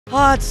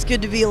Ah, it's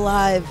good to be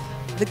alive.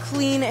 The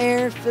clean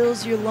air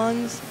fills your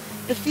lungs,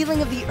 the feeling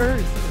of the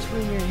earth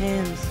between your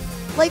hands.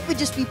 Life would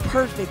just be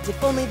perfect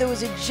if only there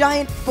was a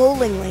giant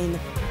bowling lane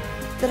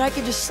that I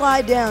could just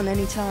slide down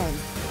anytime.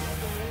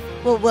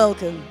 Well,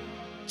 welcome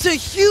to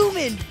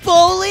Human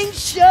Bowling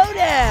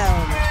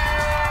Showdown!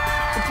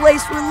 The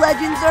place where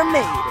legends are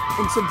made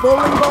into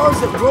bowling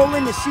balls that roll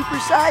into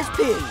supersized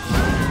pins.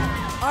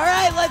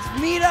 Alright, let's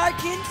meet our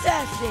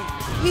contestant.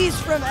 He's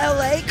from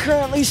LA,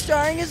 currently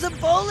starring as a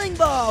bowling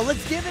ball.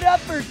 Let's give it up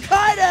for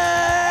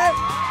Carter!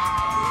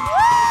 Woo!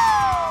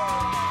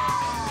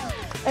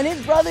 And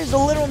his brother's a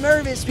little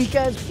nervous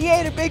because he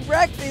ate a big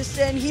breakfast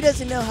and he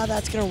doesn't know how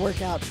that's gonna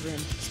work out for him.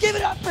 Let's give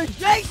it up for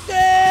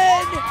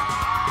Jason!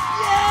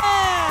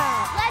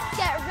 Yeah! Let's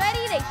get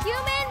ready to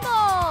human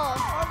bowl!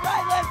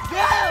 Alright, let's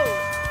go!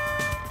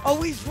 Oh,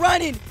 he's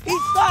running. He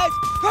slides.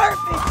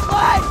 Perfect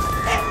slide.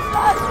 It's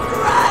a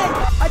strike.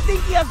 I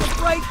think he has a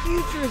bright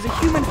future as a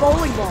human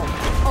bowling ball.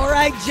 All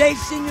right,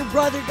 Jason, your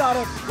brother got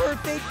a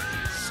perfect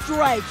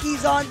strike.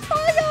 He's on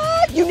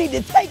fire. You need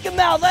to take him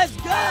out. Let's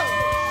go.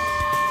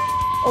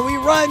 Oh, he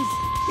runs.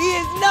 He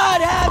is not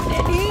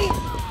having it.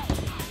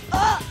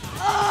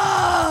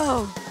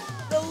 Oh,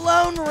 the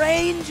Lone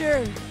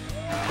Ranger.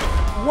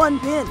 One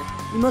pin.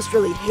 You must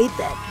really hate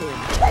that pin.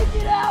 Take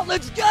it out.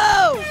 Let's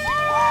go.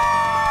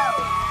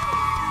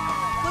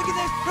 Look at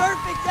this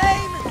perfect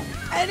aim,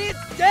 and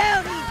it's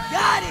down. He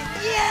got it.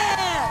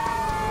 Yeah!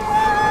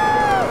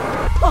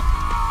 Oh,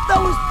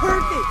 that was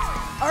perfect.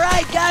 All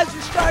right, guys,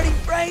 we're starting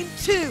frame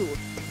 2.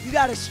 You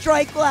got a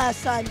strike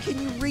last time.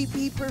 Can you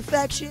repeat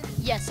perfection?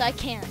 Yes, I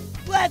can.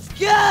 Let's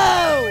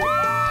go!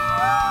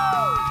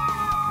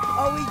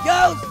 Oh, he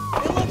goes.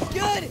 It looks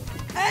good.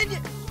 And,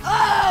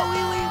 oh,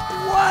 he leaves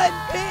one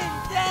pin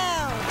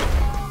down.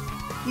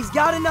 He's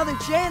got another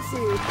chance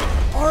here.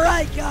 All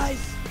right, guys.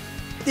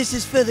 This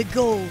is for the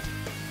gold.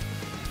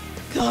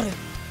 Carter,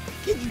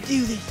 can you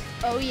do this?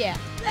 Oh, yeah.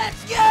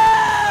 Let's go!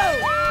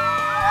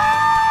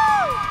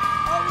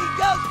 Oh, he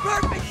goes.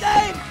 Perfect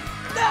aim.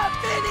 The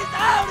pin is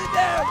out of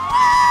there.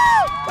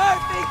 Woo!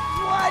 Perfect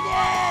 20.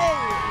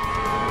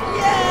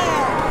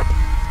 Yeah!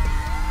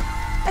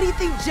 How do you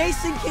think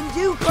Jason can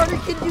do? Carter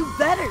can do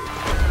better.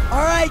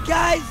 All right,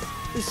 guys.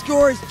 The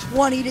score is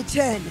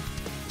 20-10.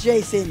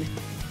 Jason,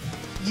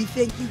 you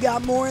think you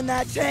got more in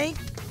that tank?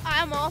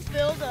 I'm all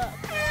filled up.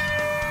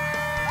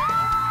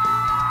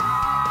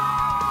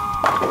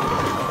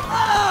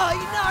 Oh,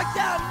 you knocked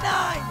out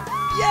 9!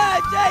 Yeah,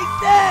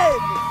 Jason!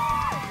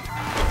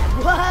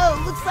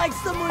 Whoa, looks like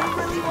someone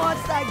really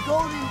wants that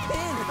golden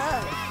pin,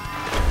 huh?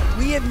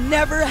 We have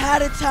never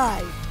had a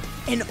tie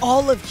in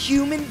all of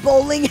human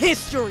bowling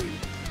history.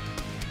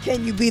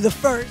 Can you be the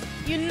first?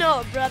 You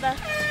know it, brother.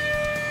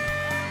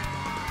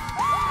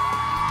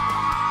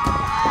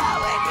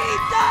 Oh, and he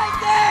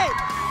does it!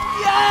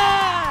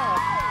 Yeah!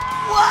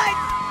 What?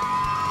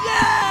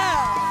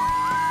 Yeah!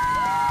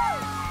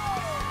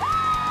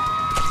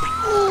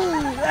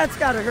 Ooh, that's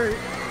gotta hurt.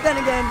 Then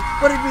again,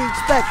 what did we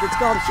expect? It's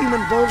called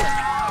human bowling.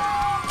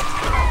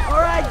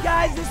 All right,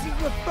 guys, this is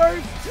the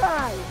first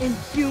time in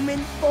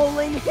human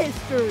bowling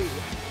history.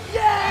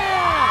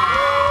 Yeah!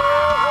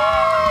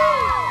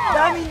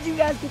 That means you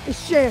guys get to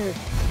share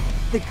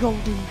the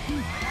golden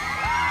pin.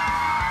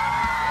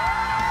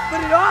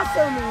 But it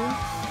also means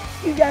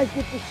you guys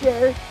get to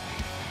share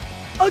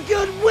a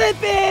good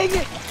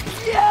whipping!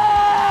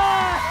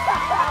 Yeah!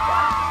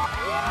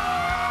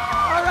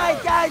 All right,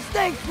 guys,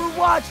 thanks for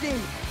watching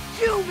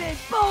Human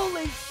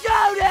Bowling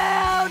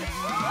Showdown!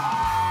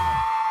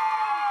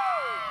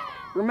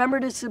 Remember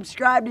to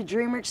subscribe to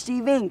DreamWorks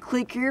TV and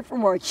click here for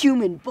more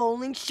Human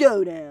Bowling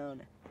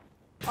Showdown.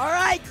 All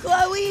right,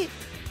 Chloe,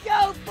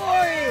 go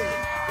for it!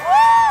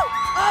 Woo!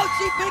 Oh,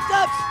 she picked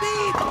up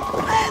speed,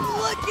 and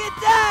look at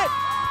that!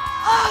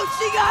 Oh,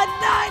 she got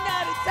 9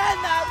 out of 10,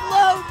 that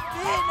low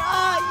pin.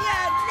 Oh,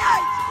 yeah,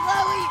 nice,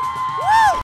 Chloe! Woo!